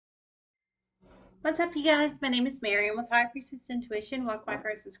What's up, you guys? My name is Mary. I'm with High Priestess Intuition. Welcome, my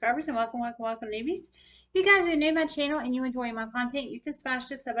current subscribers, and welcome, newbies. If you guys are new to my channel and you enjoy my content, you can smash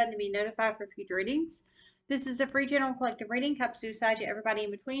this sub button to be notified for future readings. This is a free general collective reading. Cup suicide to everybody in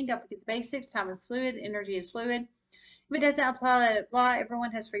between. Don't forget the basics. Time is fluid. Energy is fluid. If it doesn't apply, let it fly.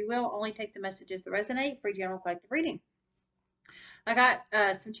 Everyone has free will. Only take the messages that resonate. Free general collective reading. I got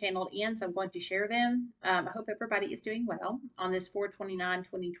some channeled in, so I'm going to share them. I hope everybody is doing well on this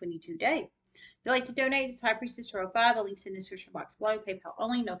 4/29/2022 day. If you'd like to donate, it's High Priestess Tarot 5. The link's in the description box below. PayPal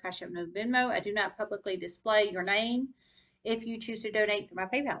only, no Cash App, no Venmo. I do not publicly display your name if you choose to donate through my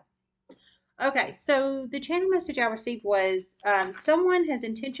PayPal. Okay, so the channel message I received was someone has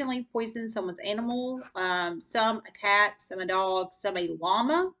intentionally poisoned someone's animal. Some a cat, some a dog, some a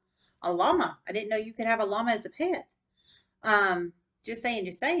llama. A llama. I didn't know you could have a llama as a pet. Just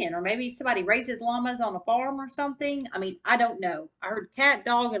saying. Or maybe somebody raises llamas on a farm or something. I mean, I don't know. I heard cat,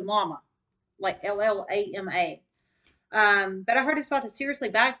 dog, and llama, like LLAMA. But I heard it's about to seriously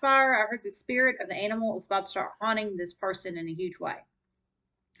backfire. I heard the spirit of the animal is about to start haunting this person in a huge way.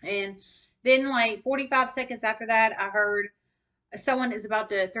 And then, like 45 seconds after that, I heard someone is about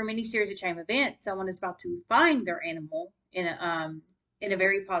to, through many series of chain events, someone is about to find their animal in a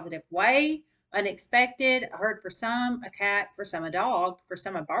very positive way, unexpected. I heard for some a cat, for some a dog, for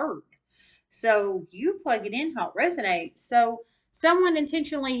some a bird. So you plug it in how it resonates. So someone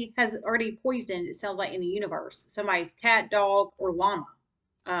intentionally has already poisoned, it sounds like, in the universe, somebody's cat, dog, or llama.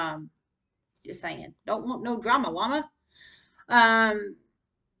 Um, just saying. Don't want no drama, llama. Um,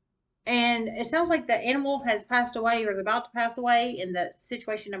 and it sounds like the animal has passed away or is about to pass away in the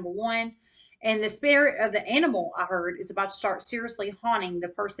situation number one. And the spirit of the animal, I heard, is about to start seriously haunting the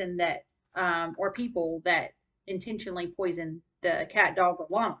person that, or people that intentionally poisoned the cat, dog, or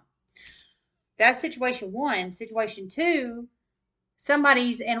llama. That's situation one. Situation two,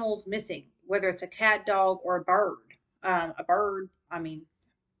 somebody's animal's missing, whether it's a cat, dog, or a bird. A bird, I mean,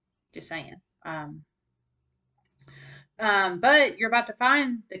 just saying. But you're about to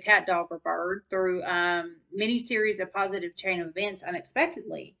find the cat, dog, or bird through many series of positive chain of events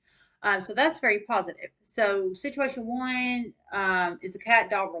unexpectedly. So that's very positive. So situation one is a cat,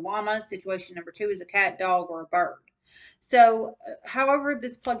 dog, or llama. Situation number two is a cat, dog, or a bird. So however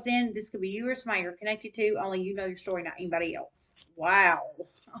this plugs in, this could be you or somebody you're connected to. Only you know your story, not anybody else. Wow.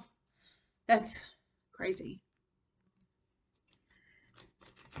 That's crazy.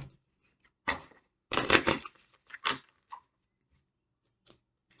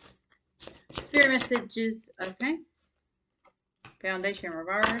 Spirit messages. Okay. Foundation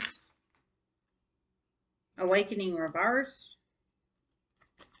reverse. Awakening reverse.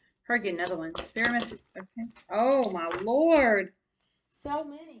 Heard get another one. Spirit message. Okay. Oh my lord. So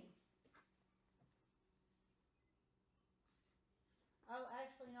many. Oh,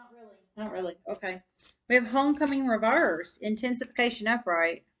 actually, not really. Not really. Okay. We have homecoming reversed. Intensification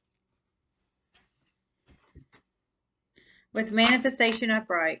upright. With manifestation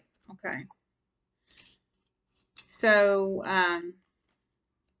upright. Okay. So,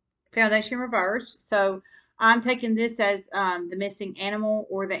 foundation reversed. So I'm taking this as the missing animal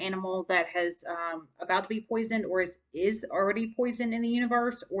or the animal that has about to be poisoned or is already poisoned in the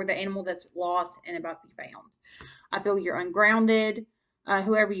universe, or the animal that's lost and about to be found. I feel you're ungrounded.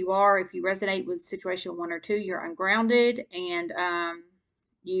 Whoever you are, if you resonate with situation one or two, you're ungrounded and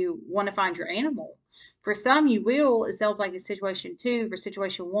you want to find your animal. For some, you will. It sounds like it's situation two. For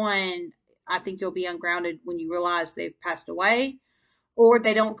situation one, I think you'll be ungrounded when you realize they've passed away or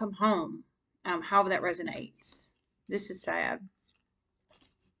they don't come home. However that resonates. This is sad.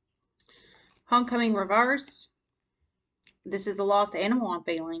 Homecoming reversed. This is the lost animal I'm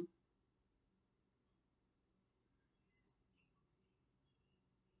feeling.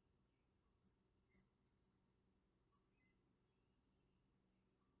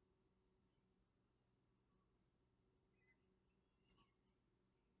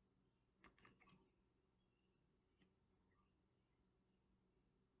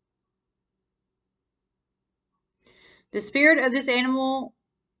 The spirit of this animal,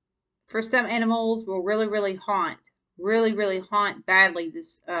 for some animals, will really haunt. Really haunt badly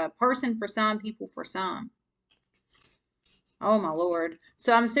this person for some, people for some. Oh my lord.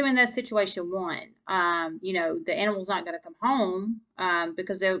 So I'm assuming that's situation one. The animal's not going to come home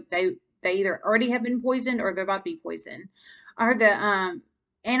because they either already have been poisoned or they're about to be poisoned. I heard the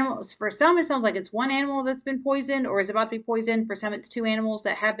animals, for some it sounds like it's one animal that's been poisoned or is about to be poisoned. For some it's two animals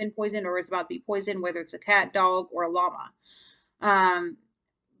that have been poisoned or is about to be poisoned, whether it's a cat, dog, or a llama.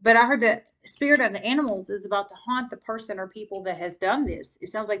 But I heard the spirit of the animals is about to haunt the person or people that has done this. It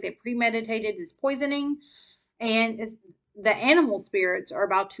sounds like they premeditated this poisoning, and the animal spirits are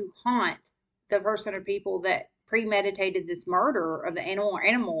about to haunt the person or people that premeditated this murder of the animal or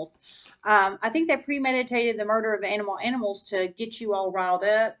animals. I think they premeditated the murder of the animals to get you all riled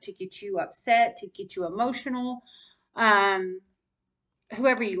up, to get you upset, to get you emotional. Um,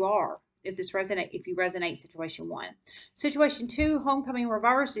 Whoever you are, if you resonate situation one. Situation two, homecoming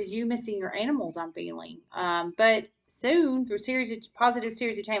reverse, is you missing your animals, I'm feeling. But soon, through positive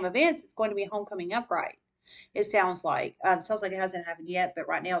series of chain of events, it's going to be homecoming upright. It sounds like. Sounds like it hasn't happened yet, but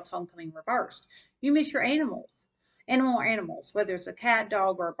right now it's homecoming reversed. You miss your animals. Animal or animals, whether it's a cat,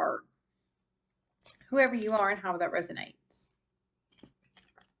 dog, or a bird. Whoever you are and how that resonates.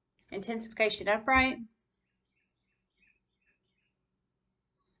 Intensification upright.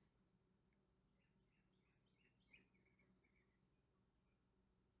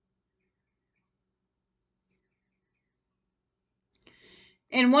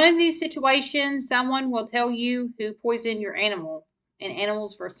 In one of these situations, someone will tell you who poisoned your animal, and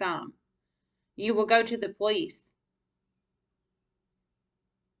animals for some. You will go to the police.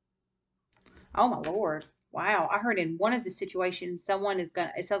 Oh my Lord. Wow. I heard in one of the situations,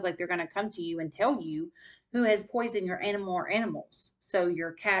 it sounds like they're gonna come to you and tell you who has poisoned your animal or animals. So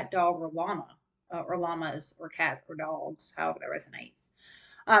your cat, dog, or llama, or llamas, or cat, or dogs, however that resonates.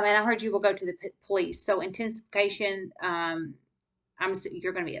 And I heard you will go to the police. So intensification,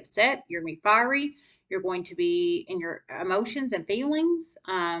 you're going to be upset. You're going to be fiery. You're going to be in your emotions and feelings,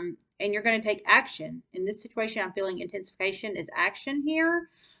 and you're going to take action. In this situation, I'm feeling intensification is action here.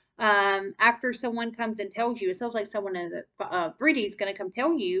 After someone comes and tells you, it sounds like someone in the 3D is going to come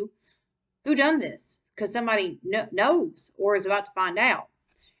tell you who done this because somebody knows or is about to find out.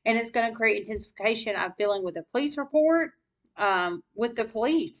 And it's going to create intensification, I'm feeling, with a police report, with the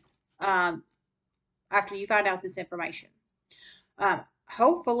police, after you find out this information.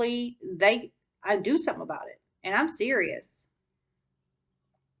 Hopefully I do something about it. And I'm serious.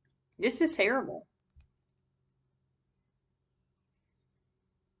 This is terrible.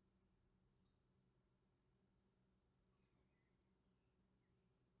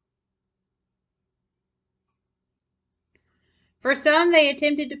 For some, they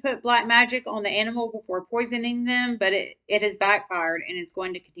attempted to put black magic on the animal before poisoning them, but it has backfired and it's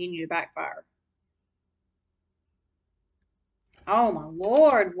going to continue to backfire. Oh my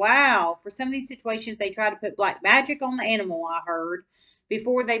Lord. Wow. For some of these situations, they try to put black magic on the animal, I heard,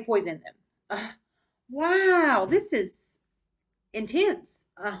 before they poison them. Wow. This is intense.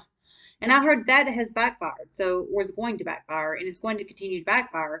 And I heard that has backfired. So, or is going to backfire, and it's going to continue to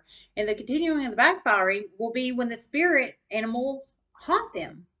backfire. And the continuing of the backfiring will be when the spirit animals haunt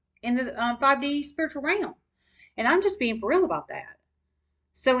them in the 5D spiritual realm. And I'm just being for real about that.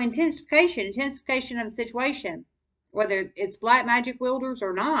 So, intensification of the situation, whether it's black magic wielders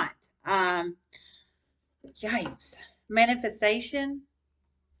or not. Um, Yikes. Manifestation.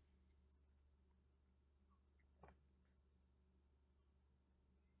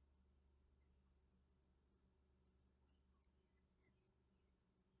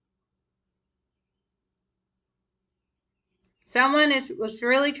 Was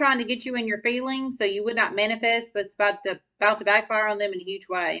really trying to get you in your feelings so you would not manifest, but it's about to backfire on them in a huge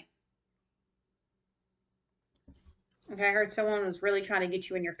way. Okay, I heard someone was really trying to get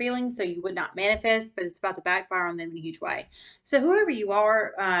you in your feelings so you would not manifest, but it's about to backfire on them in a huge way. So whoever you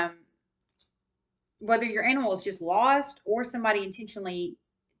are, whether your animal is just lost or somebody intentionally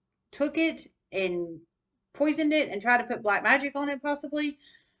took it and poisoned it and tried to put black magic on it, possibly.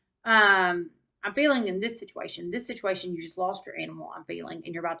 I'm feeling in this situation, you just lost your animal, I'm feeling,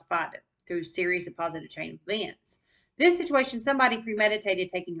 and you're about to find it through a series of positive chain of events. This situation, somebody premeditated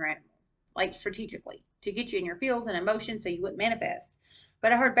taking your animal, like strategically, to get you in your feels and emotions so you wouldn't manifest.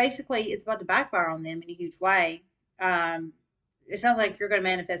 But I heard basically it's about to backfire on them in a huge way. It sounds like you're going to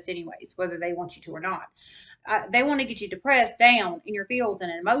manifest anyways, whether they want you to or not. They want to get you depressed, down in your feels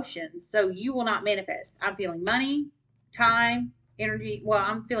and emotions, so you will not manifest. I'm feeling money, time, energy. Well,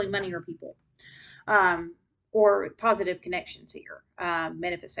 I'm feeling money or people, um, or positive connections here.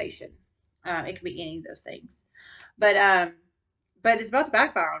 Manifestation. It can be any of those things, but it's about to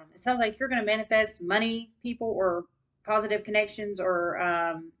backfire on them. It sounds like you're going to manifest money, people, or positive connections,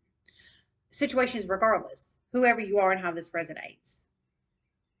 or situations, regardless. Whoever you are and how this resonates.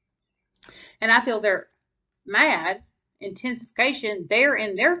 And I feel they're mad, intensification, they're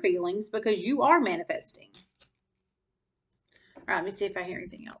in their feelings because you are manifesting. All right, let me see if I hear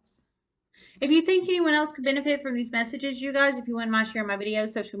anything else. If you think anyone else could benefit from these messages, you guys, if you wouldn't mind sharing my videos,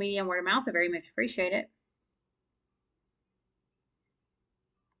 social media, and word of mouth, I very much appreciate it.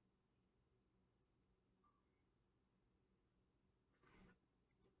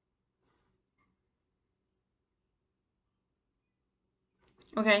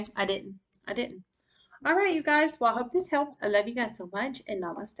 Okay, I didn't. I didn't. All right, you guys. Well, I hope this helped. I love you guys so much, and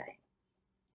namaste.